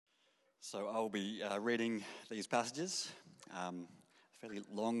So I'll be reading these passages, fairly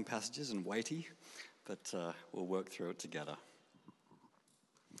long passages and weighty, but we'll work through it together.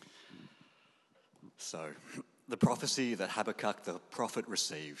 So, the prophecy that Habakkuk the prophet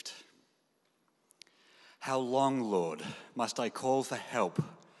received. How long, Lord, must I call for help,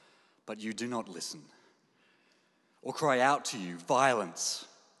 but you do not listen? Or cry out to you, violence,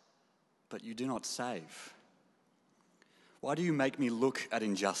 but you do not save? Why do you make me look at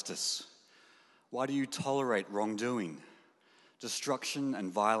injustice? Why do you tolerate wrongdoing? Destruction and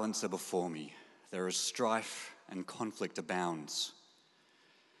violence are before me. There is strife and conflict abounds.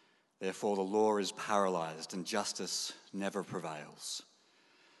 Therefore the law is paralyzed and justice never prevails.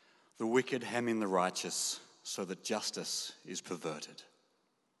 The wicked hem in the righteous so that justice is perverted.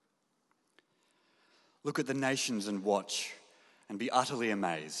 Look at the nations and watch and be utterly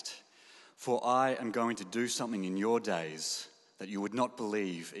amazed. For I am going to do something in your days that you would not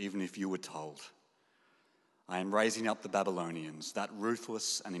believe even if you were told. I am raising up the Babylonians, that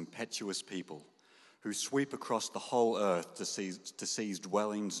ruthless and impetuous people who sweep across the whole earth to seize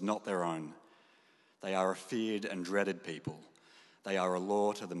dwellings not their own. They are a feared and dreaded people. They are a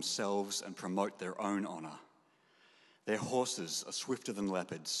law to themselves and promote their own honor. Their horses are swifter than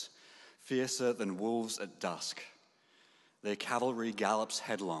leopards, fiercer than wolves at dusk. Their cavalry gallops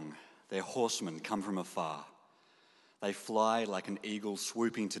headlong. Their horsemen come from afar. They fly like an eagle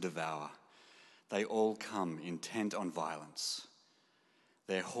swooping to devour. They all come intent on violence.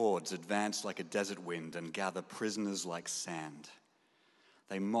 Their hordes advance like a desert wind and gather prisoners like sand.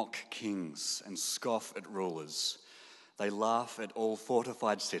 They mock kings and scoff at rulers. They laugh at all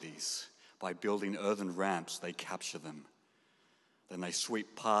fortified cities. By building earthen ramps, they capture them. Then they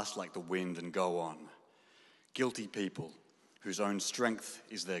sweep past like the wind and go on. Guilty people whose own strength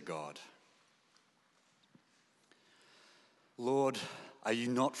is their God. Lord, are you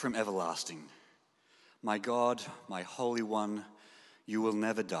not from everlasting? My God, my Holy One, you will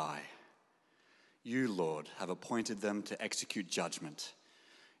never die. You, Lord, have appointed them to execute judgment.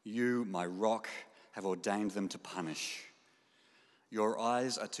 You, my rock, have ordained them to punish. Your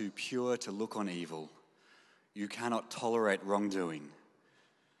eyes are too pure to look on evil. You cannot tolerate wrongdoing.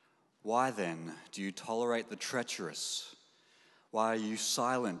 Why then do you tolerate the treacherous? Why are you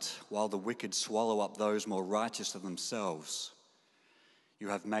silent while the wicked swallow up those more righteous than themselves? You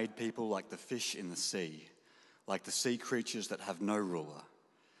have made people like the fish in the sea, like the sea creatures that have no ruler.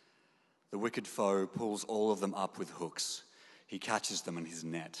 The wicked foe pulls all of them up with hooks. He catches them in his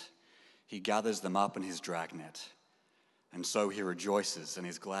net. He gathers them up in his dragnet. And so he rejoices and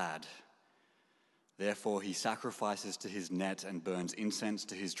is glad. Therefore he sacrifices to his net and burns incense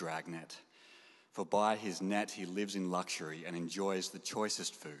to his dragnet. For by his net he lives in luxury and enjoys the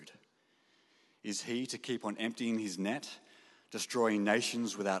choicest food. Is he to keep on emptying his net, destroying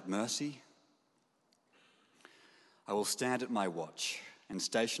nations without mercy? I will stand at my watch and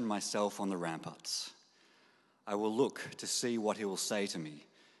station myself on the ramparts. I will look to see what he will say to me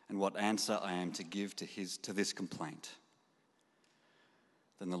and what answer I am to give to this complaint.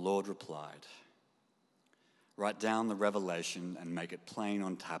 Then the Lord replied, write down the revelation and make it plain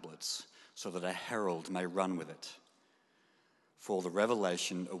on tablets, so that a herald may run with it. For the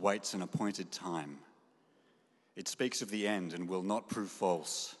revelation awaits an appointed time. It speaks of the end and will not prove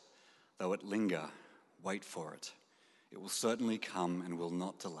false. Though it linger, wait for it. It will certainly come and will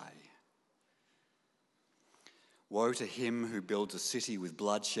not delay. Woe to him who builds a city with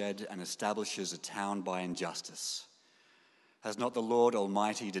bloodshed and establishes a town by injustice. Has not the Lord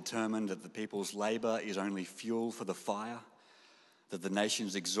Almighty determined that the people's labor is only fuel for the fire, that the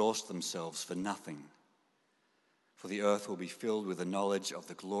nations exhaust themselves for nothing? For the earth will be filled with the knowledge of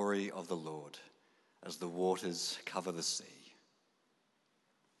the glory of the Lord, as the waters cover the sea.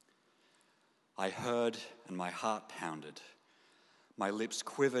 I heard and my heart pounded. My lips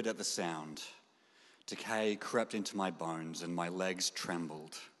quivered at the sound. Decay crept into my bones and my legs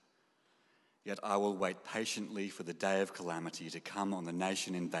trembled. Yet I will wait patiently for the day of calamity to come on the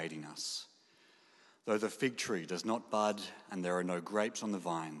nation invading us. Though the fig tree does not bud and there are no grapes on the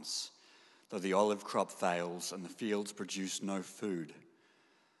vines, though the olive crop fails and the fields produce no food,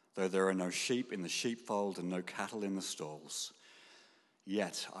 though there are no sheep in the sheepfold and no cattle in the stalls,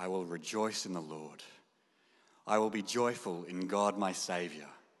 yet I will rejoice in the Lord. I will be joyful in God my Saviour.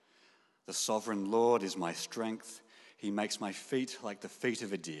 The sovereign Lord is my strength. He makes my feet like the feet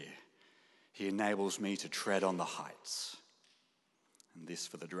of a deer. He enables me to tread on the heights. And this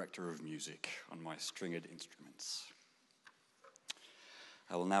for the director of music on my stringed instruments.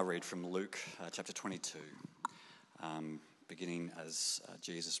 I will now read from Luke chapter 22, beginning as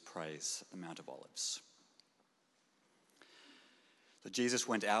Jesus prays at the Mount of Olives. So Jesus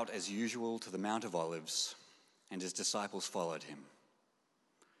went out as usual to the Mount of Olives, and his disciples followed him.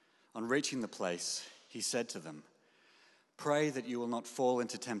 On reaching the place, he said to them, "Pray that you will not fall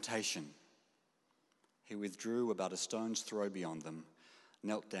into temptation." He withdrew about a stone's throw beyond them,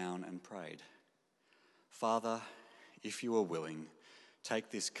 knelt down and prayed, "Father, if you are willing, take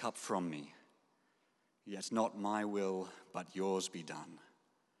this cup from me. Yet not my will, but yours be done."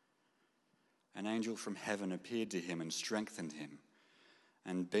 An angel from heaven appeared to him and strengthened him.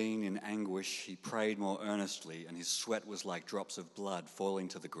 And being in anguish, he prayed more earnestly, and his sweat was like drops of blood falling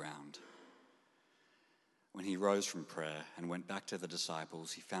to the ground. When he rose from prayer and went back to the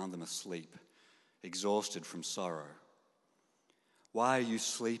disciples, he found them asleep, exhausted from sorrow. "Why are you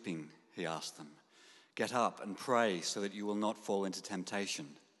sleeping?" he asked them. "Get up and pray so that you will not fall into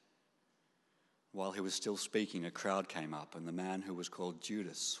temptation." While he was still speaking, a crowd came up, and the man who was called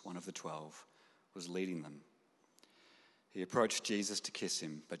Judas, one of the 12, was leading them. He approached Jesus to kiss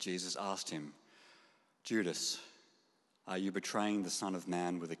him, but Jesus asked him, "Judas, are you betraying the Son of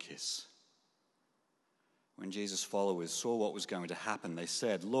Man with a kiss?" When Jesus' followers saw what was going to happen, they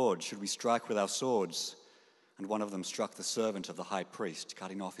said, "Lord, should we strike with our swords?" And one of them struck the servant of the high priest,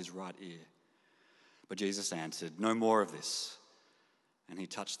 cutting off his right ear. But Jesus answered, "No more of this." And he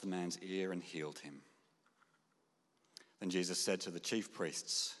touched the man's ear and healed him. Then Jesus said to the chief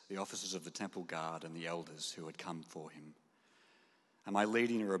priests, the officers of the temple guard, and the elders who had come for him, "Am I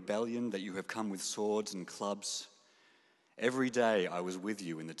leading a rebellion that you have come with swords and clubs? Every day I was with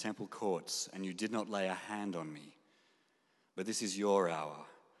you in the temple courts, and you did not lay a hand on me. But this is your hour,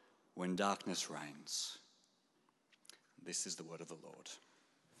 when darkness reigns." This is the word of the Lord.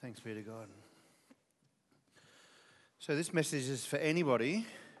 Thanks be to God. So this message is for anybody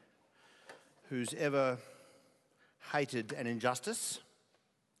who's ever hated an injustice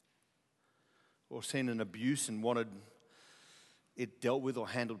or seen an abuse and wanted it dealt with or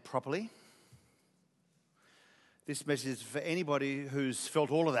handled properly. This message is for anybody who's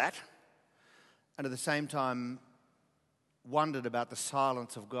felt all of that and at the same time wondered about the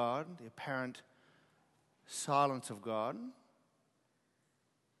silence of God, the apparent silence of God.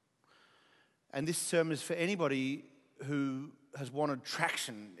 And this sermon is for anybody who has wanted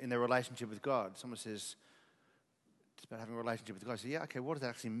traction in their relationship with God. Someone says, it's about having a relationship with God. I say, yeah, okay, what does that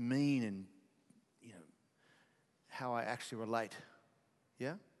actually mean in, how I actually relate?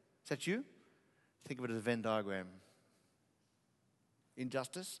 Yeah? Is that you? Think of it as a Venn diagram.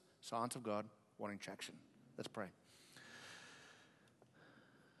 Injustice, silence of God, wanting traction. Let's pray.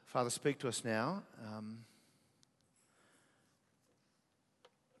 Father, speak to us now.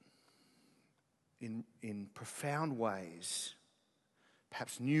 In profound ways,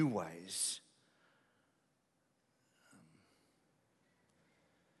 perhaps new ways.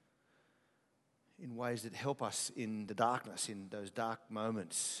 In ways that help us in the darkness, in those dark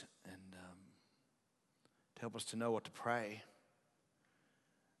moments, and to help us to know what to pray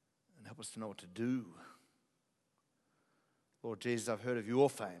and help us to know what to do. Lord Jesus, I've heard of your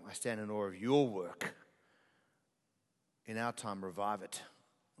fame. I stand in awe of your work. In our time, revive it.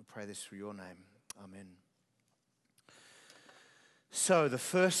 We pray this through your name. Amen. So the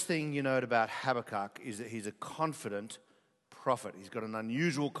first thing you note about Habakkuk is that he's a confident prophet. He's got an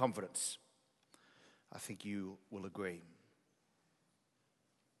unusual confidence. I think you will agree.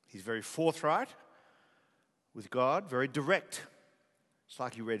 He's very forthright with God, very direct. It's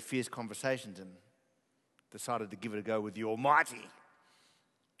like he read Fierce Conversations and decided to give it a go with the Almighty.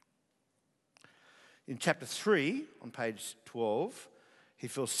 In chapter 3, on page 12, he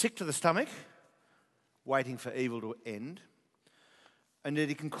feels sick to the stomach, waiting for evil to end. And then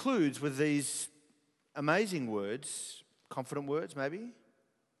he concludes with these amazing words, confident words maybe,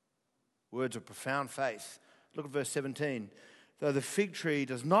 words of profound faith. Look at verse 17. Though the fig tree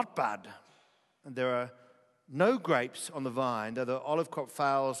does not bud, and there are no grapes on the vine, though the olive crop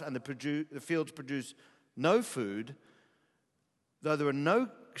fails and the fields produce no food, though there are no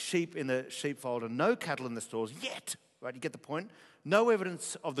sheep in the sheepfold and no cattle in the stalls, yet, right, you get the point? No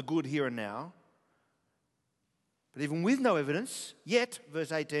evidence of the good here and now. But even with no evidence, yet,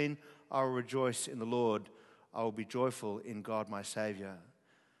 verse 18, I will rejoice in the Lord. I will be joyful in God my Saviour.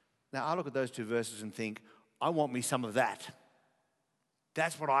 Now, I look at those two verses and think, I want me some of that.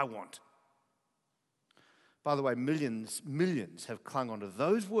 That's what I want. By the way, millions have clung onto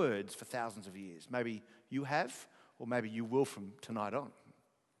those words for thousands of years. Maybe you have, or maybe you will from tonight on.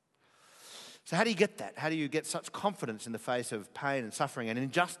 So how do you get that? How do you get such confidence in the face of pain and suffering and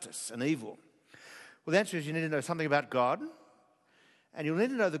injustice and evil? Well, the answer is you need to know something about God, and you'll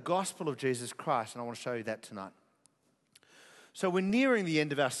need to know the gospel of Jesus Christ, and I want to show you that tonight. So we're nearing the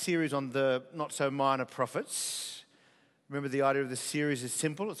end of our series on the not-so-minor prophets, Remember, the idea of the series is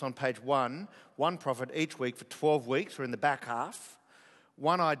simple. It's on page 1. One prophet each week for 12 weeks. We're in the back half.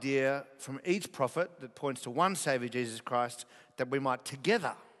 One idea from each prophet that points to one Saviour, Jesus Christ, that we might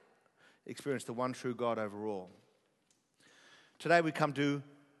together experience the one true God over all. Today we come to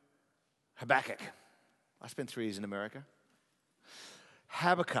Habakkuk. I spent 3 years in America.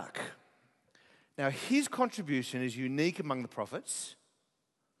 Habakkuk. Now, his contribution is unique among the prophets.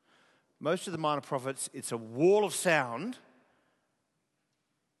 Most of the minor prophets, it's a wall of sound,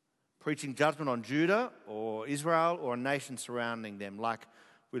 preaching judgment on Judah or Israel or a nation surrounding them, like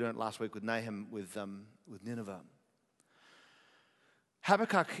we learned last week with Nahum with Nineveh.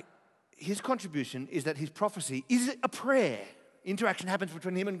 Habakkuk, his contribution is that his prophecy is a prayer. Interaction happens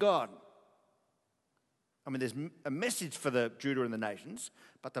between him and God. I mean, there's a message for the Judah and the nations,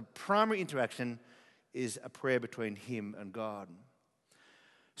 but the primary interaction is a prayer between him and God.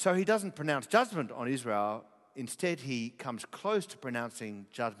 So he doesn't pronounce judgment on Israel. Instead, he comes close to pronouncing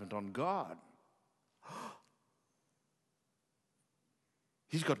judgment on God.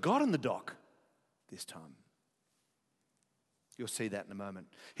 He's got God in the dock this time. You'll see that in a moment.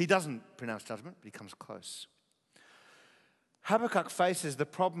 He doesn't pronounce judgment, but he comes close. Habakkuk faces the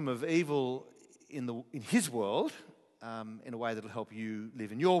problem of evil in his world in a way that will help you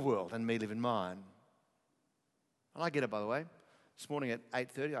live in your world and me live in mine. And I get it, by the way. This morning at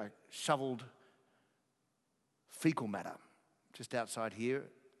 8:30, I shoveled fecal matter just outside here,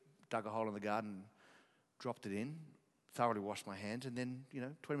 dug a hole in the garden, dropped it in, thoroughly washed my hands, and then,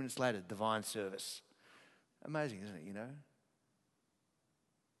 20 minutes later, divine service. Amazing, isn't it,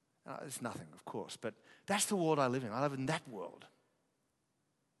 It's nothing, of course, but that's the world I live in. I live in that world.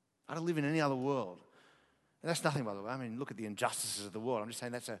 I don't live in any other world. And that's nothing, by the way. I mean, look at the injustices of the world. I'm just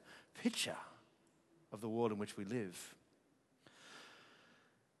saying that's a picture of the world in which we live.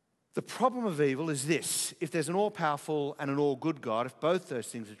 The problem of evil is this. If there's an all-powerful and an all-good God, if both those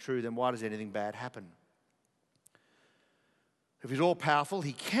things are true, then why does anything bad happen? If he's all-powerful,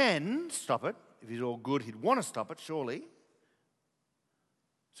 he can stop it. If he's all-good, he'd want to stop it, surely.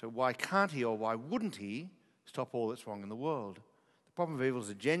 So why can't he or why wouldn't he stop all that's wrong in the world? The problem of evil is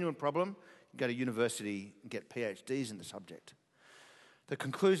a genuine problem. You can go to university and get PhDs in the subject. The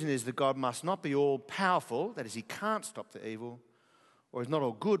conclusion is that God must not be all-powerful, that is, he can't stop the evil, or he's not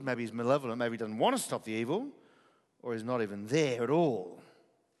all good, maybe he's malevolent, maybe he doesn't want to stop the evil, or he's not even there at all.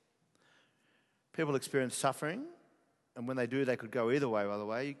 People experience suffering, and when they do, they could go either way, by the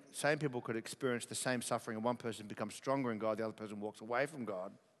way. Same people could experience the same suffering, and one person becomes stronger in God, the other person walks away from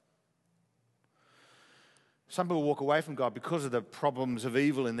God. Some people walk away from God because of the problems of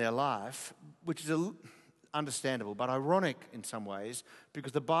evil in their life, which is understandable, but ironic in some ways,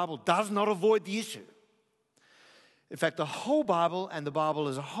 because the Bible does not avoid the issue. In fact, the whole Bible and the Bible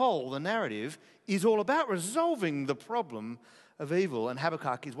as a whole, the narrative, is all about resolving the problem of evil. And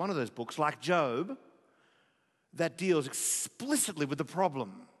Habakkuk is one of those books, like Job, that deals explicitly with the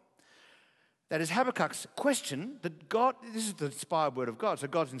problem. That is Habakkuk's question that God, this is the inspired word of God, so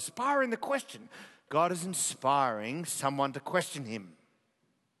God's inspiring the question. God is inspiring someone to question him.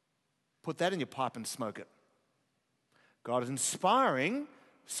 Put that in your pipe and smoke it. God is inspiring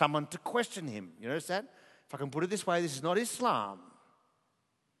someone to question him. You notice that? If I can put it this way, this is not Islam.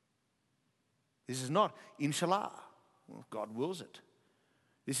 This is not inshallah. Well, God wills it.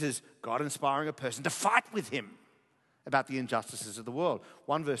 This is God inspiring a person to fight with him about the injustices of the world.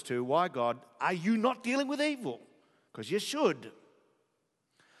 1 verse 2, why God, are you not dealing with evil? Because you should.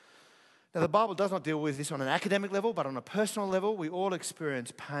 Now, the Bible does not deal with this on an academic level, but on a personal level, we all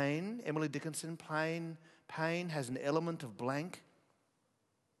experience pain. Emily Dickinson, pain has an element of blank.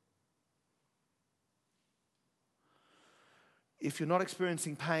 If you're not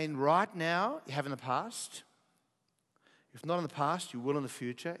experiencing pain right now, you have in the past. If not in the past, you will in the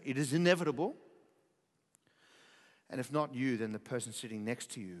future. It is inevitable. And if not you, then the person sitting next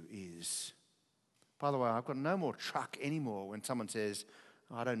to you is. By the way, I've got no more truck anymore when someone says,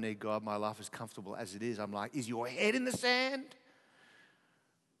 I don't need God, my life is comfortable as it is. I'm like, is your head in the sand?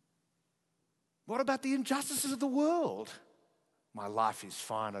 What about the injustices of the world? My life is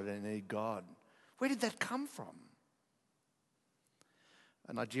fine, I don't need God. Where did that come from?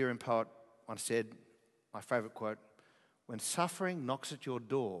 A Nigerian poet once said, my favourite quote, when suffering knocks at your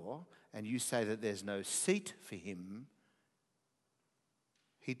door and you say that there's no seat for him,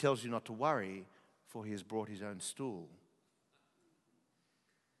 he tells you not to worry, for he has brought his own stool.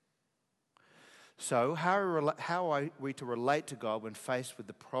 So how are we to relate to God when faced with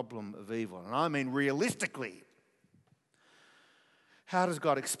the problem of evil? And I mean realistically. How does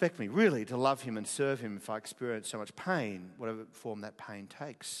God expect me really to love him and serve him if I experience so much pain, whatever form that pain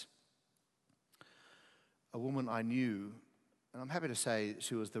takes? a woman I knew, and I'm happy to say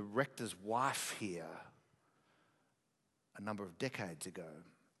she was the rector's wife here a number of decades ago.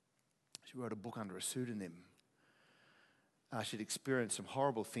 She wrote a book under a pseudonym. She'd experienced some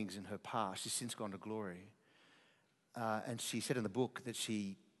horrible things in her past. She's since gone to glory. And she said in the book that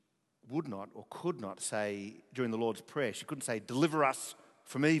she would not or could not say during the Lord's Prayer, she couldn't say, "Deliver us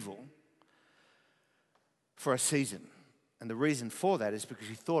from evil," for a season. And the reason for that is because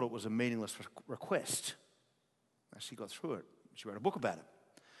she thought it was a meaningless request. She got through it. She wrote a book about it.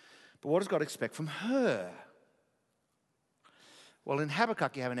 But what does God expect from her? Well, in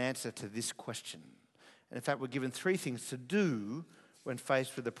Habakkuk, you have an answer to this question. And in fact, we're given 3 things to do when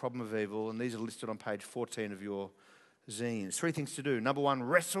faced with the problem of evil, and these are listed on page 14 of your zines. 3 things to do. Number 1,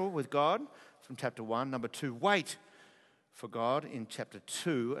 wrestle with God from chapter 1. Number 2, wait for God in chapter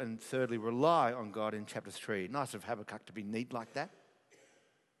 2. And thirdly, rely on God in chapter 3. Nice of Habakkuk to be neat like that.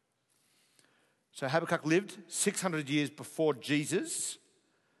 So Habakkuk lived 600 years before Jesus.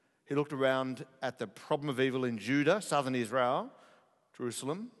 He looked around at the problem of evil in Judah, southern Israel,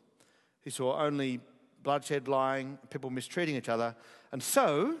 Jerusalem. He saw only bloodshed, lying, people mistreating each other. And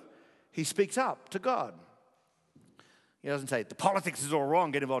so he speaks up to God. He doesn't say, the politics is all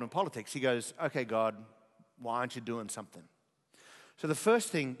wrong, get involved in politics. He goes, okay, God, why aren't you doing something? So the first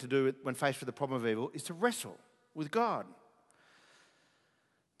thing to do when faced with the problem of evil is to wrestle with God.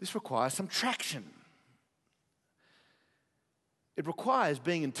 This requires some traction. It requires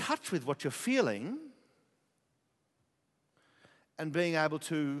being in touch with what you're feeling and being able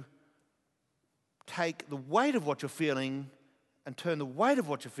to take the weight of what you're feeling and turn the weight of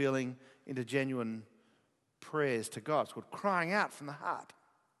what you're feeling into genuine prayers to God. It's called crying out from the heart.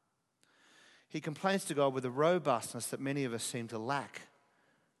 He complains to God with a robustness that many of us seem to lack,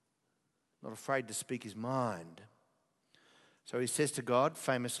 not afraid to speak his mind. So he says to God,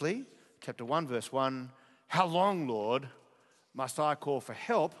 famously, chapter 1, verse 1, "How long, Lord, must I call for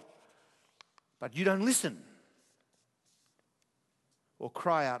help, but you don't listen? Or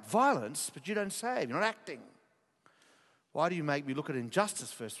cry out violence, but you don't save, you're not acting? Why do you make me look at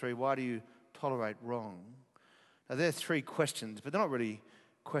injustice?" Verse 3, "Why do you tolerate wrong?" Now, there are 3 questions, but they're not really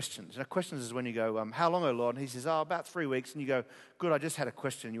questions. Now, questions is when you go, "How long, O Lord?" And he says, "Oh, about 3 weeks." And you go, "Good, I just had a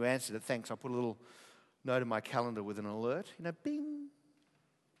question. You answered it. Thanks. I'll put a little note in my calendar with an alert." Bing.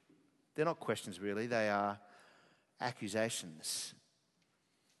 They're not questions, really. They are accusations.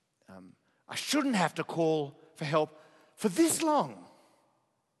 I shouldn't have to call for help for this long.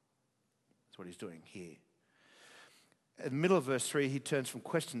 That's what he's doing here. In the middle of verse 3, he turns from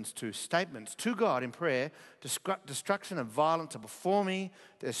questions to statements to God in prayer. Destruction and violence are before me.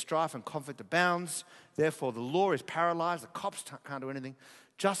 There's strife and conflict abounds. Therefore, the law is paralyzed. The cops can't do anything.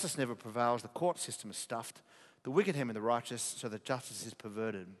 Justice never prevails. The court system is stuffed. The wicked hem the righteous, so that justice is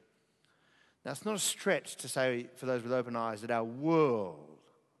perverted. Now, it's not a stretch to say, for those with open eyes, that our world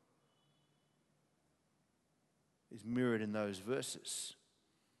is mirrored in those verses.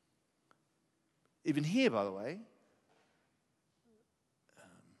 Even here, by the way.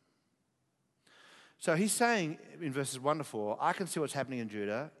 So he's saying in verses 1 to 4, I can see what's happening in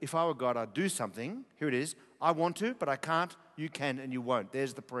Judah. If I were God, I'd do something. Here it is. I want to, but I can't. You can and you won't.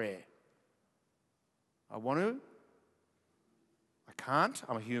 There's the prayer. I want to. I can't.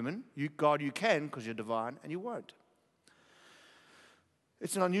 I'm a human. God, you can because you're divine, and you won't.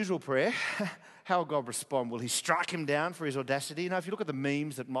 It's an unusual prayer. How will God respond? Will he strike him down for his audacity? If you look at the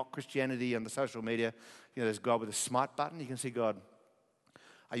memes that mock Christianity on the social media, there's God with a smite button. You can see God,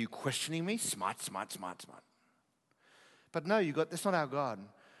 are you questioning me? Smite, smite, smite, smite. But no, that's not our God.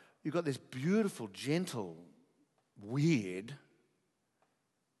 You've got this beautiful, gentle, weird,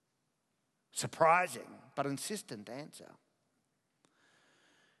 surprising, but insistent answer.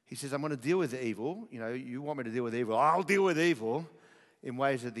 He says, I'm going to deal with the evil. You want me to deal with evil. I'll deal with evil in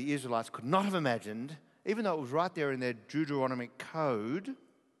ways that the Israelites could not have imagined, even though it was right there in their Deuteronomic code.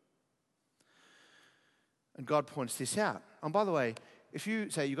 And God points this out. And by the way, if you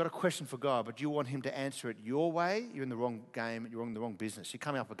say you've got a question for God, but you want him to answer it your way, you're in the wrong game, you're in the wrong business. You're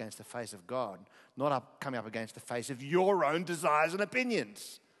coming up against the face of God, not coming up against the face of your own desires and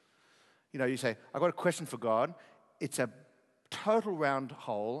opinions. You say, I've got a question for God. It's a total round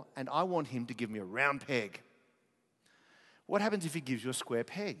hole, and I want him to give me a round peg. What happens if he gives you a square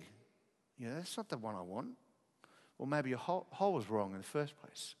peg? That's not the one I want. Or maybe your hole was wrong in the first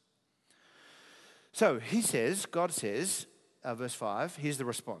place. So he says, God says, verse 5, here's the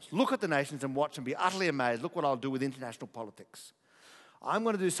response. Look at the nations and watch and be utterly amazed. Look what I'll do with international politics. I'm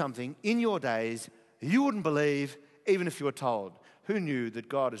going to do something in your days you wouldn't believe even if you were told. Who knew that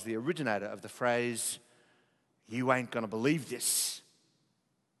God is the originator of the phrase, you ain't going to believe this?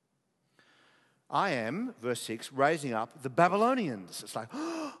 I am, verse 6, raising up the Babylonians. It's like,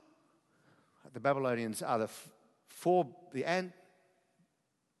 the Babylonians are the forebears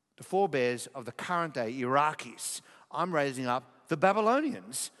of the current day Iraqis. I'm raising up the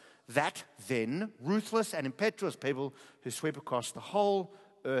Babylonians, that then ruthless and impetuous people who sweep across the whole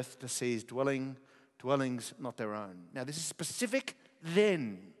earth to seize dwellings not their own. Now, this is specific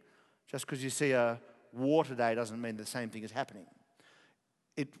then. Just because you see a war today doesn't mean the same thing is happening.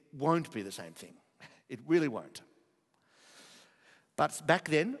 It won't be the same thing. It really won't. But back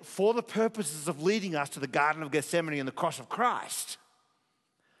then, for the purposes of leading us to the Garden of Gethsemane and the cross of Christ,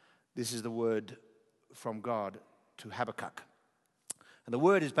 this is the word from God to Habakkuk. And the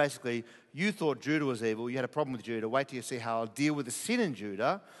word is basically, you thought Judah was evil, you had a problem with Judah, wait till you see how I'll deal with the sin in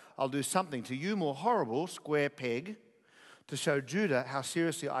Judah. I'll do something to you more horrible, square peg, to show Judah how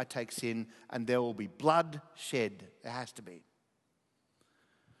seriously I take sin, and there will be blood shed. There has to be.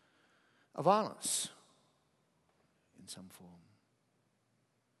 A violence in some form.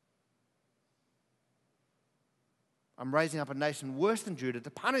 I'm raising up a nation worse than Judah to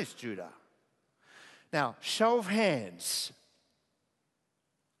punish Judah. Now, show of hands.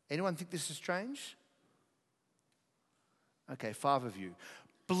 Anyone think this is strange? Okay, 5 of you.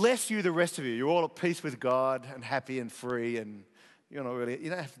 Bless you, the rest of you. You're all at peace with God and happy and free, and you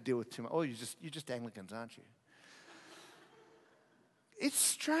don't have to deal with too much. Oh, you're just Anglicans, aren't you? It's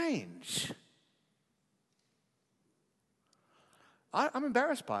strange. I'm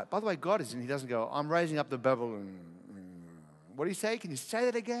embarrassed by it. By the way, God isn't. He doesn't go, I'm raising up the Babylon. What do you say? Can you say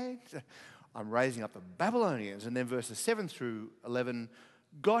that again? I'm raising up the Babylonians. And then verses 7 through 11,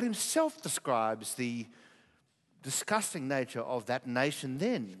 God himself describes the disgusting nature of that nation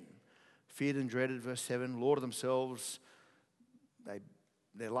then. Feared and dreaded, verse 7, Lord of themselves.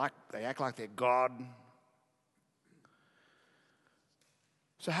 They act like they're God.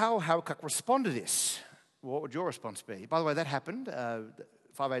 So how will Habakkuk respond to this? What would your response be? By the way, that happened.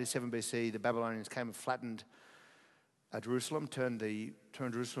 587 BC, the Babylonians came and flattened Jerusalem, turned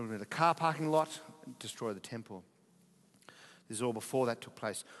Jerusalem into a car parking lot, and destroyed the temple. This is all before that took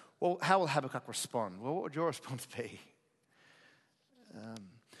place. Well, how will Habakkuk respond? Well, what would your response be?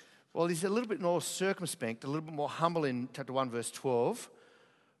 Well, he's a little bit more circumspect, a little bit more humble in chapter 1, verse 12.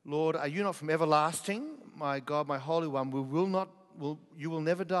 Lord, are you not from everlasting? My God, my Holy One, you will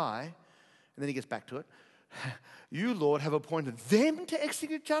never die. And then he gets back to it. You, Lord, have appointed them to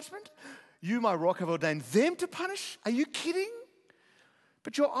execute judgment. You, my rock, have ordained them to punish. Are you kidding?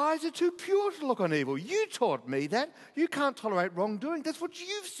 But your eyes are too pure to look on evil. You taught me that. You can't tolerate wrongdoing. That's what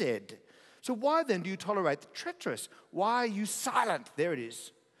you've said. So why then do you tolerate the treacherous? Why are you silent? There it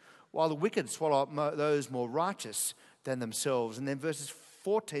is. While the wicked swallow up those more righteous than themselves. And then verses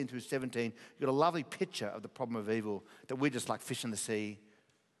 14 through 17, you've got a lovely picture of the problem of evil, that we're just like fish in the sea,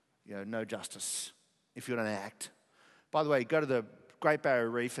 no justice if you don't act. By the way, go to the Great Barrier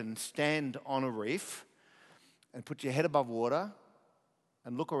Reef and stand on a reef and put your head above water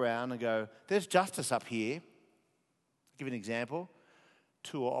and look around and go, there's justice up here. I'll give you an example.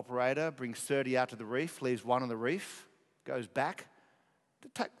 Tour operator brings 30 out to the reef, leaves one on the reef, goes back.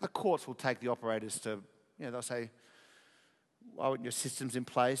 The courts will take the operators to, they'll say, why weren't your systems in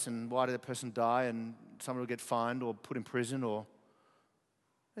place, and why did that person die, and someone will get fined or put in prison, or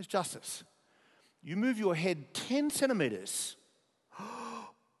there's justice. You move your head 10 centimeters,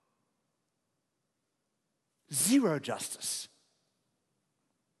 zero justice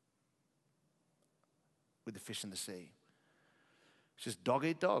with the fish in the sea. It's just dog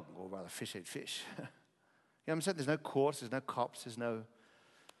eat dog, or rather fish eat fish. You know what I'm saying? There's no courts, there's no cops,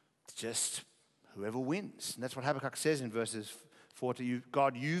 it's just whoever wins. And that's what Habakkuk says in verses 4 to you.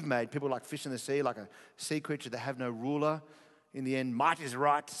 God, you've made people like fish in the sea, like a sea creature that have no ruler. In the end, might is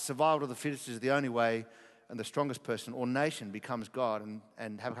right, survival of the fittest is the only way, and the strongest person or nation becomes God.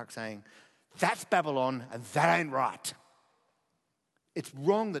 And Habakkuk saying, that's Babylon, and that ain't right. It's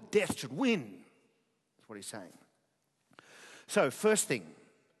wrong that death should win. That's what he's saying. So, first thing,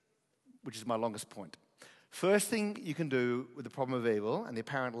 which is my longest point. First thing you can do with the problem of evil and the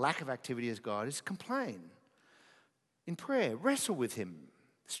apparent lack of activity as God is complain. In prayer, wrestle with him,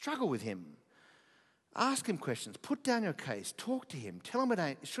 struggle with him. Ask him questions, put down your case, talk to him, tell him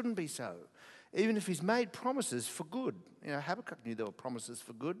it shouldn't be so. Even if he's made promises for good. Habakkuk knew there were promises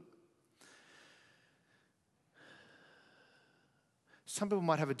for good. Some people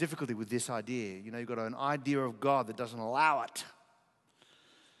might have a difficulty with this idea. You've got an idea of God that doesn't allow it.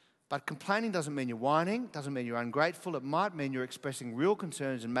 But complaining doesn't mean you're whining, doesn't mean you're ungrateful. It might mean you're expressing real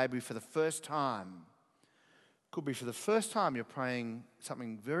concerns, and maybe for the first time. Could be for the first time you're praying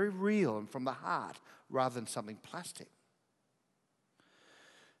something very real and from the heart rather than something plastic.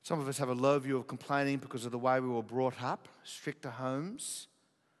 Some of us have a low view of complaining because of the way we were brought up, stricter homes.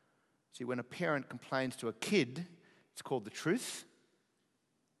 See, when a parent complains to a kid, it's called the truth.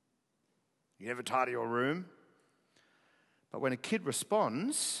 You never tidy your room. But when a kid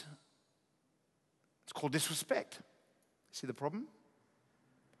responds, it's called disrespect. See the problem?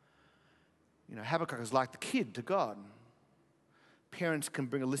 Habakkuk is like the kid to God. Parents can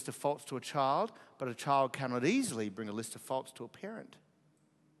bring a list of faults to a child, but a child cannot easily bring a list of faults to a parent.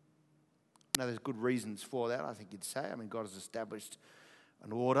 Now, there's good reasons for that, I think you'd say. God has established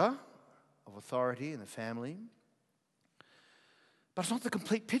an order of authority in the family. But it's not the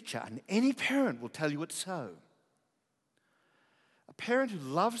complete picture, and any parent will tell you it's so. A parent who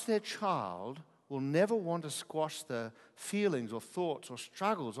loves their child will never want to squash the feelings or thoughts or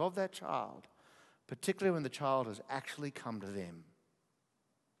struggles of that child, particularly when the child has actually come to them.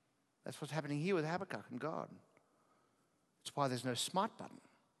 That's what's happening here with Habakkuk and God. It's why there's no smite button.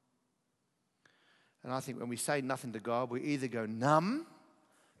 And I think when we say nothing to God, we either go numb,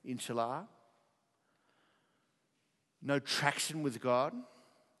 inshallah, no traction with God,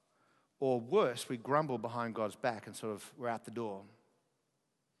 or worse, we grumble behind God's back and we're out the door.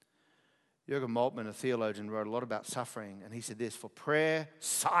 Jürgen Moltmann, a theologian, wrote a lot about suffering, and he said this: for prayer,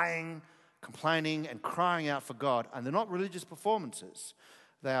 sighing, complaining, and crying out for God, and they're not religious performances.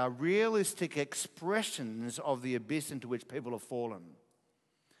 They are realistic expressions of the abyss into which people have fallen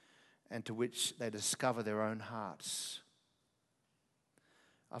and to which they discover their own hearts.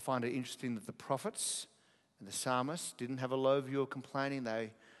 I find it interesting that the prophets and the psalmists didn't have a low view of complaining.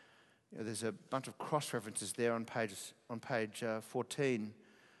 There's a bunch of cross-references there on page 14.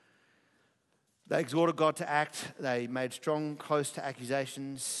 They exhorted God to act. They made strong, close to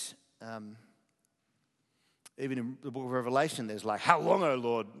accusations. Even in the book of Revelation, there's like, how long, O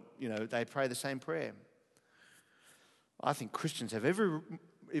Lord? They pray the same prayer. I think Christians have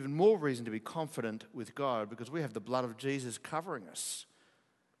even more reason to be confident with God because we have the blood of Jesus covering us.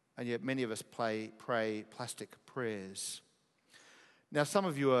 And yet many of us pray plastic prayers. Now, some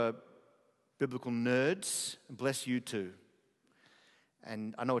of you are biblical nerds, and bless you too.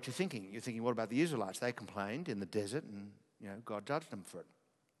 And I know what you're thinking. You're thinking, what about the Israelites? They complained in the desert and God judged them for it.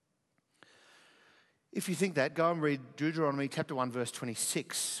 If you think that, go and read Deuteronomy chapter 1, verse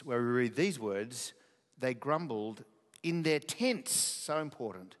 26, where we read these words: they grumbled in their tents. So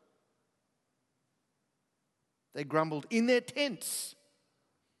important. They grumbled in their tents,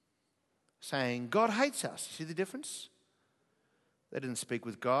 saying, God hates us. You see the difference? They didn't speak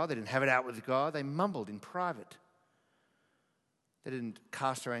with God. They didn't have it out with God. They mumbled in private. They didn't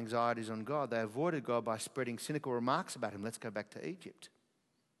cast their anxieties on God. They avoided God by spreading cynical remarks about him. Let's go back to Egypt.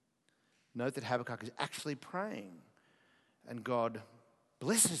 Note that Habakkuk is actually praying, and God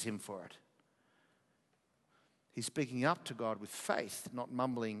blesses him for it. He's speaking up to God with faith, not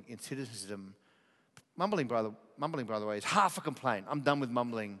mumbling in cynicism. Mumbling, by the way, is half a complaint. I'm done with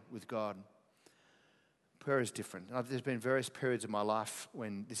mumbling with God. Prayer is different. There's been various periods of my life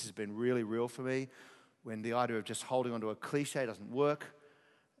when this has been really real for me, when the idea of just holding onto a cliche doesn't work,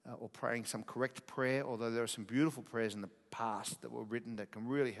 or praying some correct prayer, although there are some beautiful prayers in the past that were written that can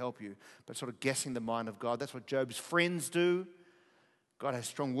really help you, but sort of guessing the mind of God. That's what Job's friends do. God has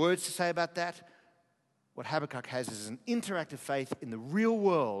strong words to say about that. What Habakkuk has is an interactive faith in the real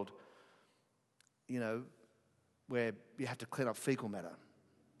world, where you have to clean up fecal matter.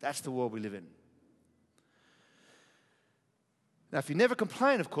 That's the world we live in. Now, if you never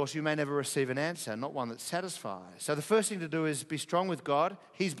complain, of course, you may never receive an answer, not one that satisfies. So the first thing to do is be strong with God.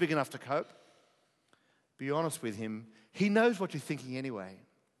 He's big enough to cope. Be honest with him. He knows what you're thinking anyway.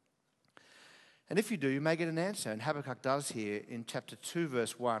 And if you do, you may get an answer. And Habakkuk does here in chapter 2,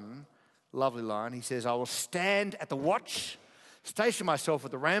 verse 1, lovely line. He says, I will stand at the watch, station myself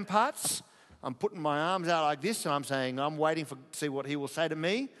at the ramparts. I'm putting my arms out like this, and I'm saying, I'm waiting to see what he will say to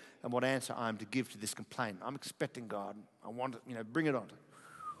me and what answer I am to give to this complaint. I'm expecting God. I want it, bring it on.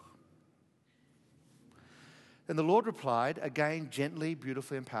 Then the Lord replied, again, gently,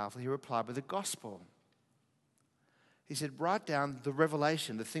 beautifully, and powerfully. He replied with the gospel. He said, write down the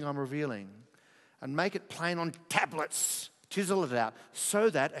revelation, the thing I'm revealing, and make it plain on tablets. Chisel it out so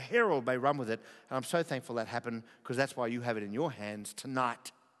that a herald may run with it. And I'm so thankful that happened, because that's why you have it in your hands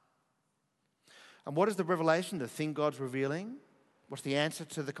tonight. And what is the revelation, the thing God's revealing? What's the answer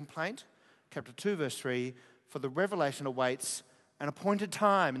to the complaint? Chapter 2, verse 3, for the revelation awaits an appointed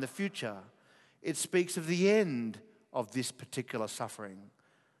time in the future. It speaks of the end of this particular suffering,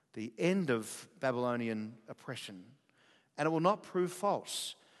 the end of Babylonian oppression. And it will not prove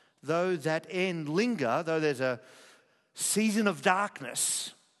false. Though that end linger, though there's a season of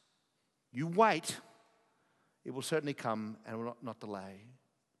darkness, you wait, it will certainly come and will not delay.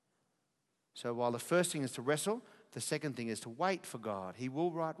 So while the first thing is to wrestle, the second thing is to wait for God. He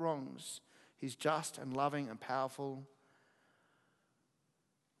will right wrongs. He's just and loving and powerful.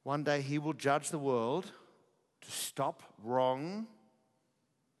 One day he will judge the world to stop wrong,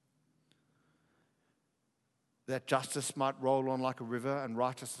 that justice might roll on like a river and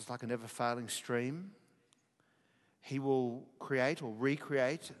righteousness like a never-failing stream. He will create or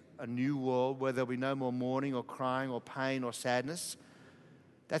recreate a new world where there'll be no more mourning or crying or pain or sadness.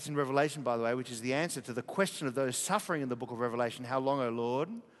 That's in Revelation, by the way, which is the answer to the question of those suffering in the book of Revelation. How long, O Lord?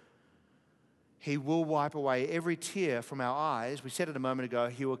 He will wipe away every tear from our eyes. We said it a moment ago,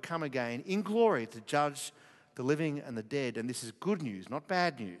 he will come again in glory to judge the living and the dead. And this is good news, not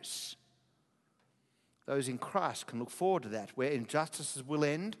bad news. Those in Christ can look forward to that, where injustices will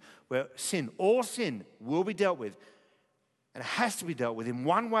end, where all sin will be dealt with. And it has to be dealt with in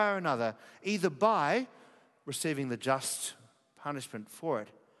one way or another, either by receiving the just punishment for it,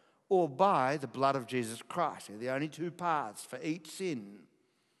 or by the blood of Jesus Christ. They're the only two paths for each sin.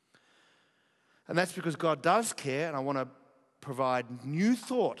 And that's because God does care, and I want to provide new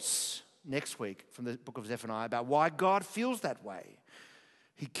thoughts next week from the book of Zephaniah about why God feels that way.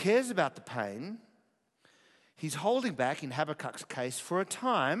 He cares about the pain. He's holding back in Habakkuk's case for a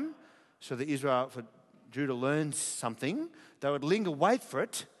time so that Judah learns something. They would linger, wait for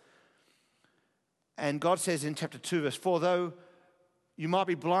it. And God says in chapter 2, verse 4, though you might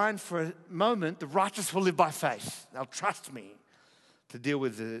be blind for a moment, the righteous will live by faith. They'll trust me to deal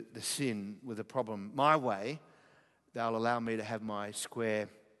with the sin, with the problem my way. They'll allow me to have my square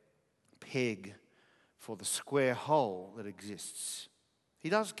peg for the square hole that exists. He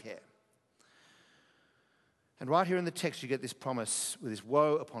does care. And right here in the text, you get this promise with this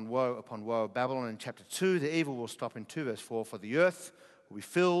woe upon woe upon woe of Babylon. In chapter 2, the evil will stop in 2 verse 4. For the earth will be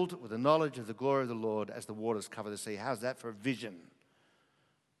filled with the knowledge of the glory of the Lord as the waters cover the sea. How's that for a vision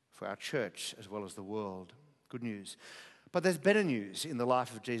for our church as well as the world? Good news. But there's better news in the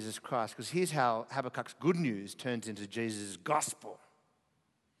life of Jesus Christ, because here's how Habakkuk's good news turns into Jesus' gospel.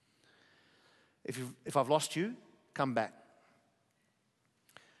 If I've lost you, come back.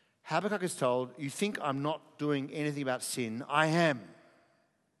 Habakkuk is told, you think I'm not doing anything about sin? I am.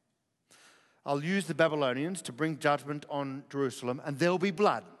 I'll use the Babylonians to bring judgment on Jerusalem, and there'll be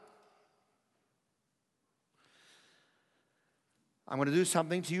blood. I'm going to do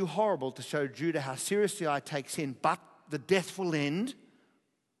something to you horrible to show Judah how seriously I take sin, but the death will end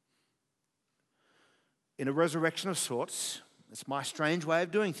in a resurrection of sorts. It's my strange way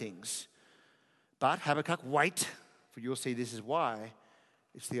of doing things. But Habakkuk, wait, for you'll see this is why.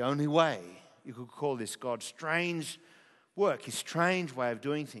 It's the only way. You could call this God's strange work, his strange way of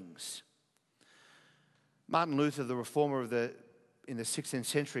doing things. Martin Luther, the reformer in the 16th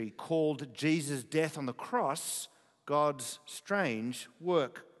century, called Jesus' death on the cross God's strange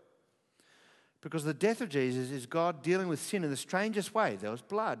work. Because the death of Jesus is God dealing with sin in the strangest way. There was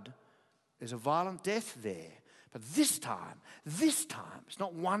blood. There's a violent death there. But this time, it's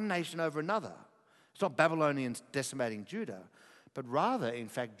not one nation over another. It's not Babylonians decimating Judah, but rather, in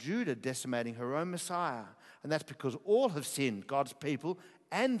fact, Judah decimating her own Messiah. And that's because all have sinned, God's people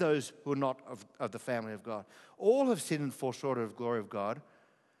and those who are not of the family of God. All have sinned and fall short of the glory of God.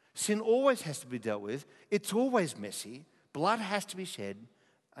 Sin always has to be dealt with. It's always messy. Blood has to be shed.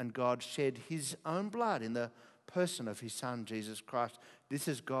 And God shed his own blood in the person of his Son, Jesus Christ. This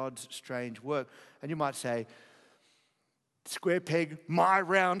is God's strange work. And you might say, square peg, my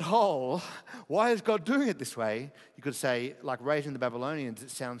round hole. Why is God doing it this way? You could say, like raising the Babylonians,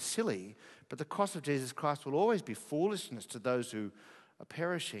 it sounds silly. But the cross of Jesus Christ will always be foolishness to those who are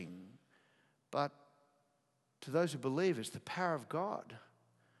perishing. But to those who believe, it's the power of God.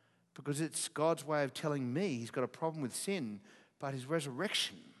 Because it's God's way of telling me he's got a problem with sin. But his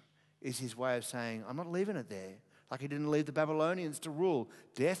resurrection is his way of saying, I'm not leaving it there. Like he didn't leave the Babylonians to rule.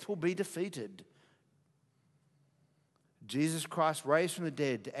 Death will be defeated. Jesus Christ raised from the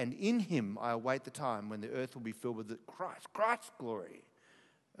dead, and in him I await the time when the earth will be filled with Christ's glory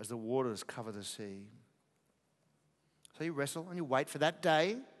as the waters cover the sea. So you wrestle and you wait for that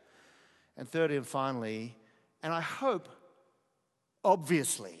day. And thirdly and finally, and I hope,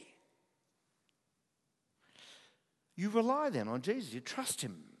 obviously, you rely then on Jesus. You trust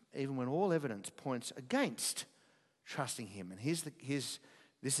him, even when all evidence points against trusting him. And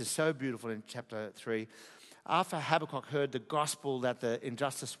this is so beautiful in chapter 3. After Habakkuk heard the gospel that the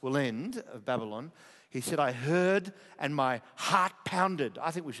injustice will end of Babylon, he said, I heard and my heart pounded.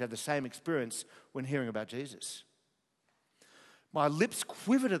 I think we should have the same experience when hearing about Jesus. My lips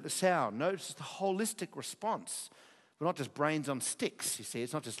quivered at the sound. Notice the holistic response. We're not just brains on sticks, you see.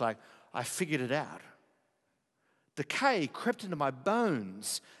 It's not just like, I figured it out. Decay crept into my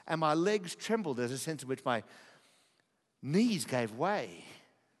bones and my legs trembled. There's a sense in which my knees gave way.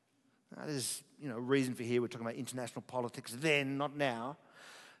 Now, there's reason for here. We're talking about international politics then, not now.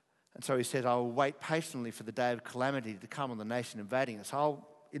 And so he said, I will wait patiently for the day of calamity to come on the nation invading us.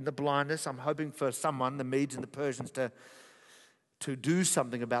 In the blindness, I'm hoping for someone, the Medes and the Persians, to do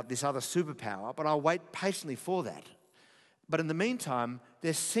something about this other superpower, but I'll wait patiently for that. But in the meantime,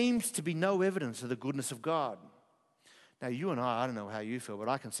 there seems to be no evidence of the goodness of God. Now, you and I don't know how you feel, but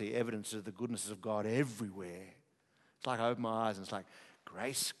I can see evidence of the goodness of God everywhere. It's like I open my eyes and it's like,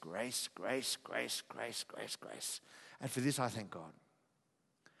 grace, grace, grace, grace, grace, grace, grace. And for this, I thank God.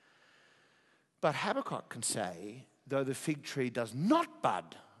 But Habakkuk can say, though the fig tree does not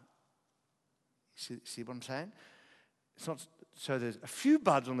bud. See what I'm saying? It's not so there's a few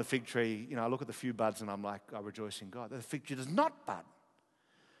buds on the fig tree. I look at the few buds and I'm like, I rejoice in God. The fig tree does not bud.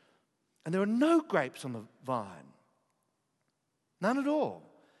 And there are no grapes on the vine. None at all.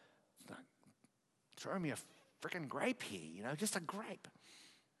 It's like, throw me a freaking grape here, just a grape.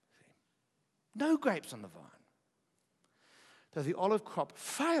 No grapes on the vine. Though the olive crop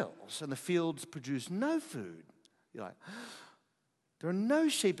fails and the fields produce no food, you're like, there are no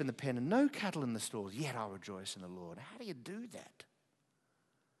sheep in the pen and no cattle in the stalls, yet I'll rejoice in the Lord. How do you do that?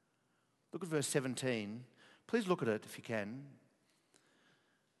 Look at verse 17. Please look at it if you can.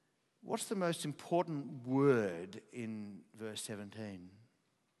 What's the most important word in verse 17? Can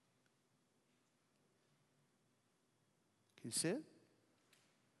you see it?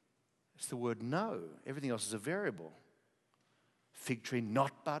 It's the word no. Everything else is a variable. Fig tree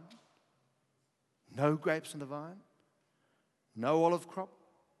not bud. No grapes in the vine. No olive crop.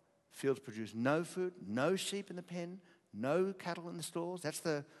 Fields produce no food. No sheep in the pen. No cattle in the stalls. That's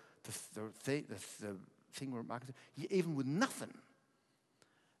the thing we're marking. Even with nothing.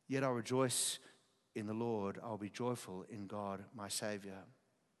 Yet I'll rejoice in the Lord. I'll be joyful in God, my Saviour.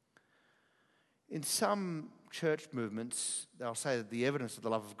 In some church movements, they'll say that the evidence of the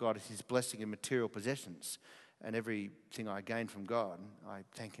love of God is His blessing in material possessions. And everything I gain from God, I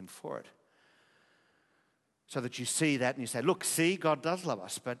thank Him for it. So that you see that and you say, look, see, God does love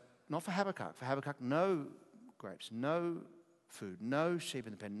us. But not for Habakkuk. For Habakkuk, no grapes, no food, no sheep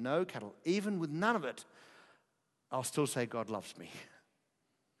in the pen, no cattle. Even with none of it, I'll still say God loves me.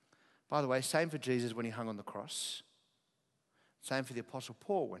 By the way, same for Jesus when He hung on the cross. Same for the Apostle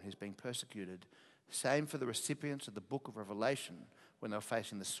Paul when he's being persecuted. Same for the recipients of the book of Revelation when they're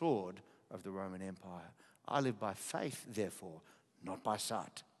facing the sword of the Roman Empire. I live by faith, therefore, not by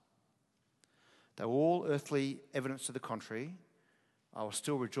sight. Though all earthly evidence to the contrary, I will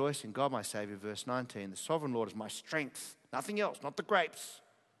still rejoice in God my Saviour. Verse 19, the sovereign Lord is my strength. Nothing else, not the grapes,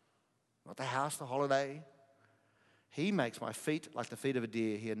 not the house, the holiday. He makes my feet like the feet of a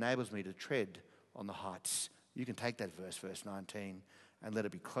deer. He enables me to tread on the heights. You can take that verse 19, and let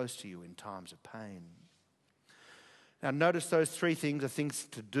it be close to you in times of pain. Now notice those three things are things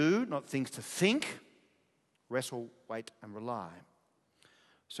to do, not things to think. Wrestle, wait, and rely.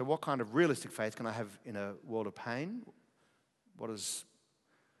 So what kind of realistic faith can I have in a world of pain? What does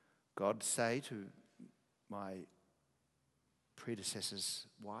God say to my predecessor's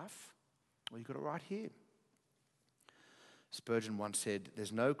wife? Well, you've got it right here. Spurgeon once said,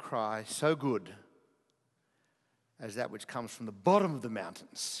 there's no cry so good as that which comes from the bottom of the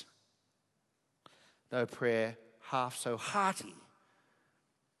mountains. No prayer half so hearty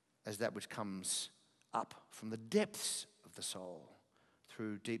as that which comes up from the depths of the soul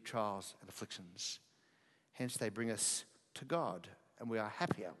through deep trials and afflictions. Hence they bring us to God, and we are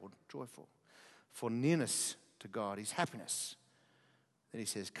happier or joyful. For nearness to God is happiness. Then he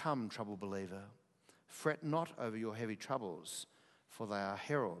says, come, troubled believer, fret not over your heavy troubles, for they are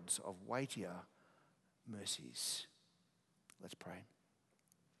heralds of weightier mercies. Let's pray.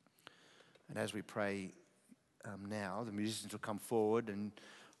 And as we pray now, the musicians will come forward, and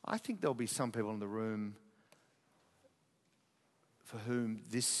I think there'll be some people in the room for whom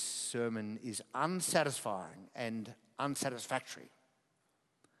this sermon is unsatisfying and unsatisfactory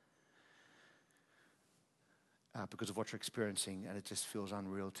because of what you're experiencing, and it just feels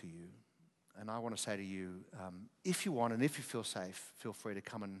unreal to you. And I want to say to you, if you want and if you feel safe, feel free to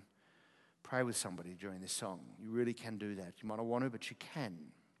come and pray with somebody during this song. You really can do that. You might not want to, but you can.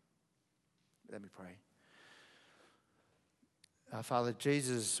 Let me pray. Father,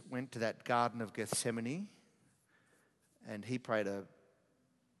 Jesus went to that Garden of Gethsemane and he prayed a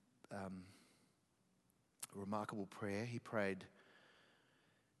remarkable prayer. He prayed,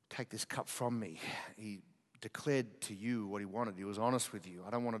 take this cup from me. He declared to you what he wanted. He was honest with you.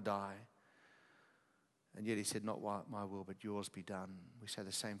 I don't want to die. And yet he said, not my will, but yours be done. We say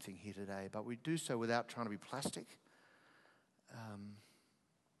the same thing here today, but we do so without trying to be plastic.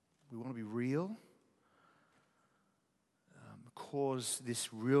 We want to be real. Cause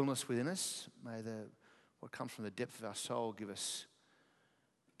this realness within us. May what comes from the depth of our soul give us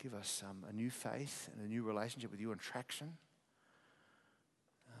a new faith and a new relationship with you and traction.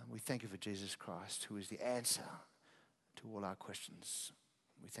 We thank you for Jesus Christ, who is the answer to all our questions.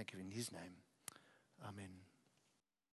 We thank you in his name. Amen.